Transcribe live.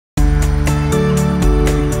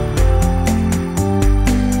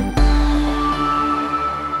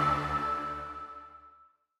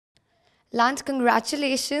Lance,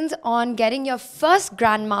 congratulations on getting your first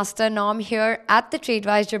Grandmaster norm here at the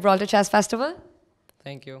TradeWise Gibraltar Chess Festival.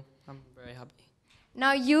 Thank you. I'm very happy.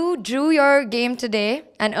 Now, you drew your game today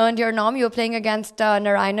and earned your norm. You were playing against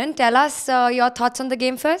Narayanan. Tell us your thoughts on the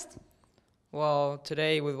game first. Well,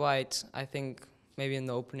 today with white, I think maybe in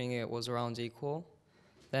the opening it was around equal.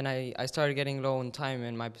 Then I started getting low in time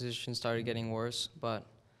and my position started getting worse. But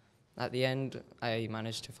at the end, I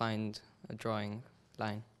managed to find a drawing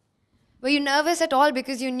line. Were you nervous at all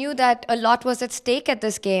because you knew that a lot was at stake at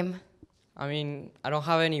this game? I mean, I don't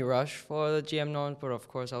have any rush for the GM norms, but of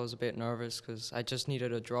course I was a bit nervous because I just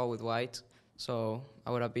needed a draw with white. So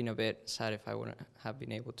I would have been a bit sad if I wouldn't have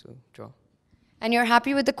been able to draw. And you're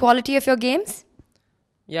happy with the quality of your games?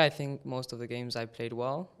 Yeah, I think most of the games I played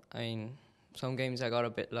well. I mean, some games I got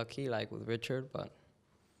a bit lucky, like with Richard, but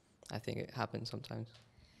I think it happens sometimes.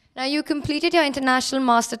 Now, you completed your international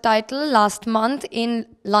master title last month in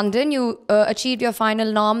London. You achieved your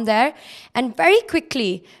final norm there. And very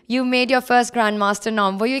quickly, you made your first Grandmaster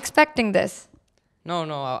norm. Were you expecting this? No,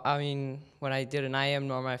 I mean, when I did an IM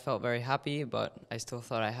norm, I felt very happy, but I still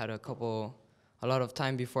thought I had a lot of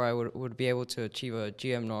time before I would be able to achieve a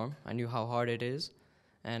GM norm. I knew how hard it is.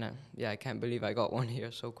 And yeah, I can't believe I got one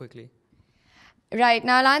here so quickly. Right.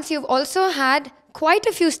 Now, Lance, you've also had quite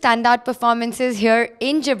a few standout performances here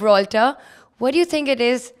in Gibraltar. What do you think it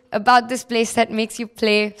is about this place that makes you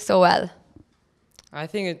play so well? I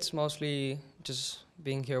think it's mostly just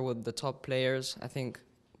being here with the top players. I think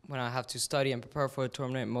when I have to study and prepare for a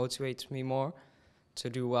tournament, it motivates me more to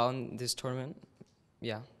do well in this tournament.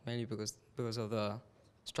 Yeah, mainly because of the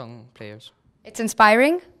strong players. It's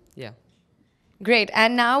inspiring? Yeah. Great.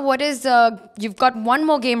 And now you've got one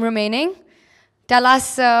more game remaining. Tell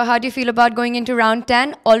us, how do you feel about going into round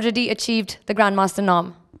 10, already achieved the Grandmaster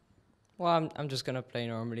norm? Well, I'm just going to play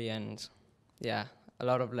normally and, yeah, a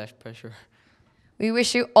lot of less pressure. We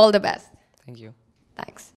wish you all the best. Thank you.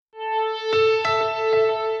 Thanks.